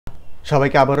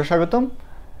সবাইকে আবারও স্বাগতম।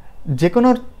 যে কোনো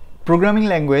প্রোগ্রামিং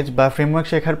ল্যাঙ্গুয়েজ বা ফ্রেমওয়ার্ক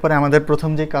শেখার পরে আমাদের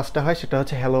প্রথম যে কাজটা হয় সেটা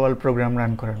হচ্ছে হ্যালো ওয়ার্ল্ড প্রোগ্রাম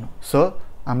রান করানো। সো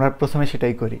আমরা প্রথমে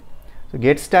সেটাই করি। তো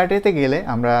গেট স্টার্টেতে গেলে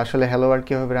আমরা আসলে হ্যালো ওয়ার্ল্ড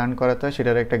কীভাবে রান করাতে হয়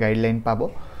সেটার একটা গাইডলাইন পাবো।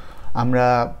 আমরা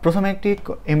প্রথমে একটি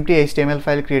এমটি HTML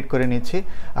ফাইল ক্রিয়েট করে নিচ্ছি,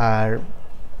 আর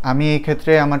আমি এই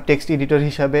ক্ষেত্রে আমার টেক্সট এডিটর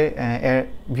হিসাবে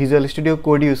ভিজুয়াল স্টুডিও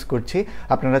কোড ইউজ করছি।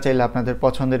 আপনারা চাইলে আপনাদের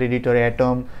পছন্দের এডিটর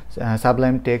অ্যাটম,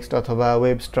 সাবলাইম টেক্সট অথবা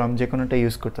ওয়েবস্ট্রম যে কোনোটা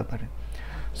ইউজ করতে পারেন।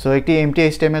 সো একটি এমটি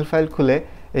HTML ফাইল খুলে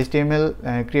HTML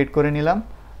ক্রিয়েট করে নিলাম।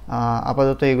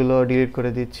 আপাতত এগুলো ডিলিট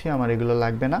করে দিচ্ছি, আমার এগুলো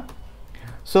লাগবে না।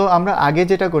 সো আমরা আগে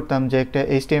যেটা করতাম যে একটা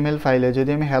HTML ফাইলে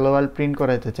যদি আমি হ্যালো ওয়ার্ল্ড প্রিন্ট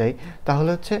করাতে চাই তাহলে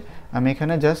হচ্ছে আমি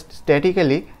এখানে just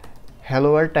statically hello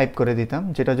world type করে দিতাম,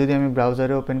 যেটা যদি আমি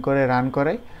ব্রাউজারে ওপেন করে রান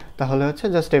করাই তাহলে হচ্ছে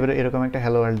জাস্ট এরকম একটা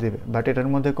হ্যালো ওয়ার্ল্ড দিবে। বাট এটার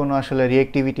মধ্যে কোনো আসলে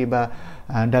রিঅ্যাক্টিভিটি বা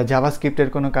জাভাস্ক্রিপ্টের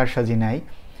কোনো কারসাজি নাই।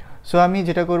 সো আমি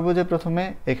যেটা করব যে প্রথমে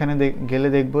এখানে গেলে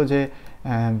দেখব যে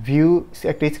ভিউ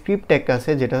একটা স্ক্রিপ্ট ট্যাগ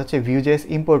আছে যেটা হচ্ছে Vuejs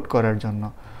ইম্পোর্ট করার জন্য।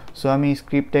 সো আমি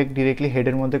স্ক্রিপ্ট ট্যাগ ডিরেক্টলি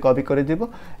হেডের মধ্যে কপি করে দিব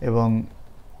এবং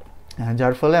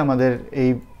যার ফলে আমাদের এই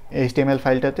HTML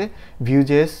ফাইলটাতে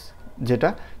Vuejs যেটা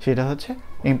সেটা হচ্ছে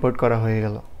ইম্পোর্ট করা হয়ে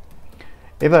গেল।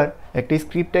 এবার একটি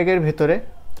স্ক্রিপ্ট ট্যাগের ভেতরে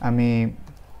আমি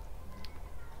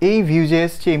এই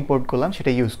Vuejs যে ইম্পোর্ট করলাম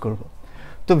সেটা ইউজ করব।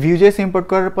 তো Vuejs ইম্পোর্ট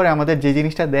করার পরে আমাদের যে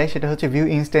জিনিসটা দেয় সেটা হচ্ছে ভিউ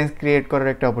ইনস্ট্যান্স ক্রিয়েট করার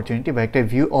একটা অপরচুনিটি বা একটা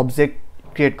ভিউ অবজেক্ট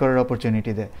ক্রিয়েট করার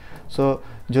অপরচুনিটি দেয়। সো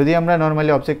যদি আমরা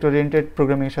নর্মালি অবজেক্ট ওরিয়েন্টেড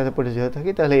প্রোগ্রামিংয়ের সাথে পরিচিত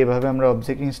থাকি তাহলে এইভাবে আমরা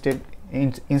অবজেক্ট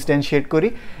ইনস্ট্যান্সিয়েট করি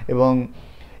এবং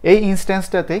এই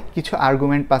ইনস্ট্যান্সটাতে কিছু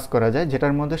আর্গুমেন্ট পাস করা যায়,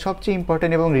 যেটার মধ্যে সবচেয়ে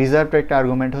ইম্পর্টেন্ট এবং রিজার্ভড একটা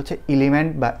আর্গুমেন্ট হচ্ছে এলিমেন্ট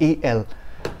বা EL।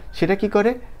 সেটা কি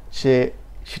করে,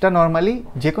 সেটা নর্মালি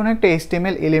যে কোনো একটা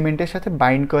HTML এলিমেন্টের সাথে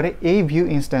বাইন্ড করে এই ভিউ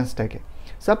ইনস্ট্যান্সটাকে।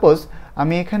 সাপোজ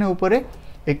আমি এখানে উপরে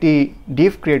একটি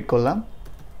ডিভ ক্রিয়েট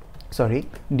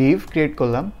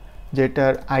করলাম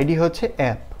যেটার আইডি হচ্ছে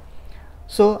অ্যাপ।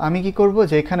 সো আমি কি করব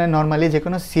যে এখানে নর্মালি যে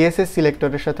কোনো CSS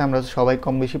সিলেক্টরের সাথে আমরা সবাই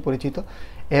কম বেশি পরিচিত,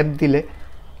 অ্যাপ দিলে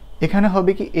এখানে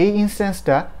হবে কি এই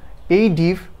ইনস্ট্যান্সটা এই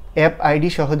ডিভ অ্যাপ আইডি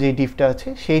সহ যে ডিভটা আছে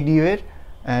সেই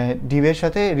ডিভের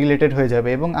সাথে রিলেটেড হয়ে যাবে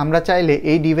এবং আমরা চাইলে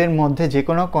এই ডিভের মধ্যে যে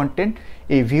কোনো কন্টেন্ট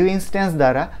এই ভিউ ইনস্ট্যান্স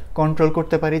দ্বারা কন্ট্রোল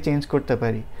করতে পারি, চেঞ্জ করতে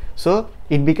পারি। So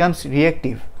it becomes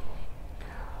reactive.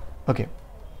 Okay,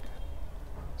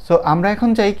 so আমরা এখন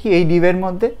চাই কি এই ডিভের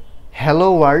মধ্যে হ্যালো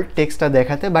ওয়ার্ল্ড টেক্সটটা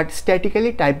দেখাতে, বাট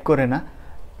স্ট্যাটিক্যালি টাইপ করে না,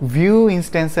 ভিউ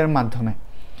ইনস্ট্যান্সের মাধ্যমে।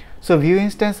 সো ভিউ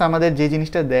ইনস্ট্যান্স আমাদের যে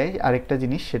জিনিসটা দেয় আরেকটা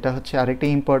জিনিস, সেটা হচ্ছে আরেকটা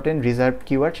ইম্পর্টেন্ট রিজার্ভ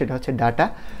কিওয়ার্ড, সেটা হচ্ছে ডাটা।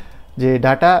 যে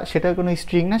ডাটা সেটা কোনো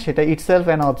স্ট্রিং না, সেটা ইটসেলফ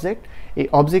অ্যান অবজেক্ট। এই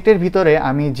অবজেক্টের ভিতরে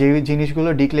আমি যে জিনিসগুলো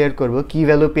ডিক্লেয়ার করব কি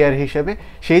ভ্যালু পেয়ার হিসেবে,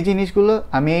 সেই জিনিসগুলো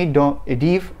আমি এই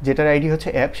ডিভ যেটার আইডি হচ্ছে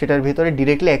অ্যাপ সেটার ভিতরে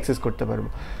ডিরেক্টলি অ্যাক্সেস করতে পারবো।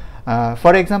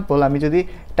 ফর এক্সাম্পল আমি যদি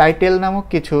টাইটেল নামক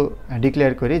কিছু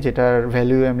ডিক্লেয়ার করি যেটার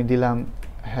ভ্যালু আমি দিলাম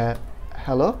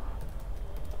হ্যালো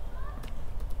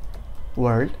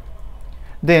ওয়ার্ল্ড,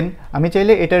 দেন আমি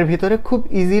চাইলে এটার ভিতরে খুব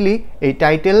ইজিলি এই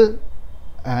টাইটেল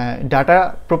ডাটা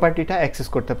প্রপার্টিটা অ্যাক্সেস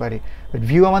করতে পারি।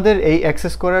 ভিউ আমাদের এই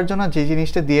অ্যাক্সেস করার জন্য যে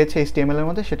জিনিসটা দিয়েছে HTML এর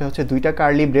মধ্যে সেটা হচ্ছে দুইটা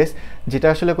কার্লি ব্রেস, যেটা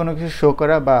আসলে কোনো কিছু শো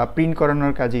করা বা প্রিন্ট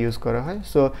করানোর কাজে ইউজ করা হয়।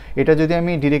 সো এটা যদি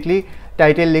আমি ডিরেক্টলি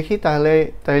টাইটেল লিখি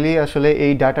তাহলেই আসলে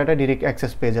এই ডাটাটা ডিরেক্ট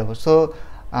অ্যাক্সেস পেয়ে যাব। সো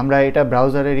আমরা এটা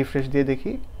ব্রাউজারে রিফ্রেশ দিয়ে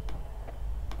দেখি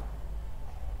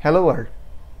হ্যালো ওয়ার্ল্ড।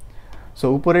 সো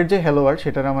উপরের যে হ্যালো ওয়ার্ল্ড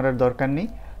সেটার আমার আর দরকার নেই,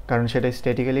 কারণ সেটা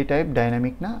স্ট্যাটিক্যালি টাইপ,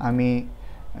 ডাইনামিক না। আমি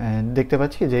দেখতে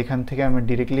পাচ্ছি যে এখান থেকে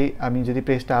আমি যদি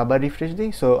পেজটা আবার রিফ্রেশ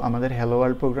দিই, সো আমাদের হ্যালো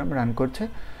ওয়ার্ল্ড প্রোগ্রাম রান করছে।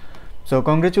 So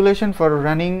congratulation for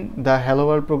running the hello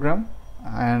world program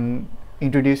and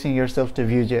introducing yourself two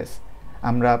Vuejs।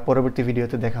 আমরা পরবর্তী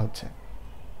ভিডিওতে দেখা হচ্ছে।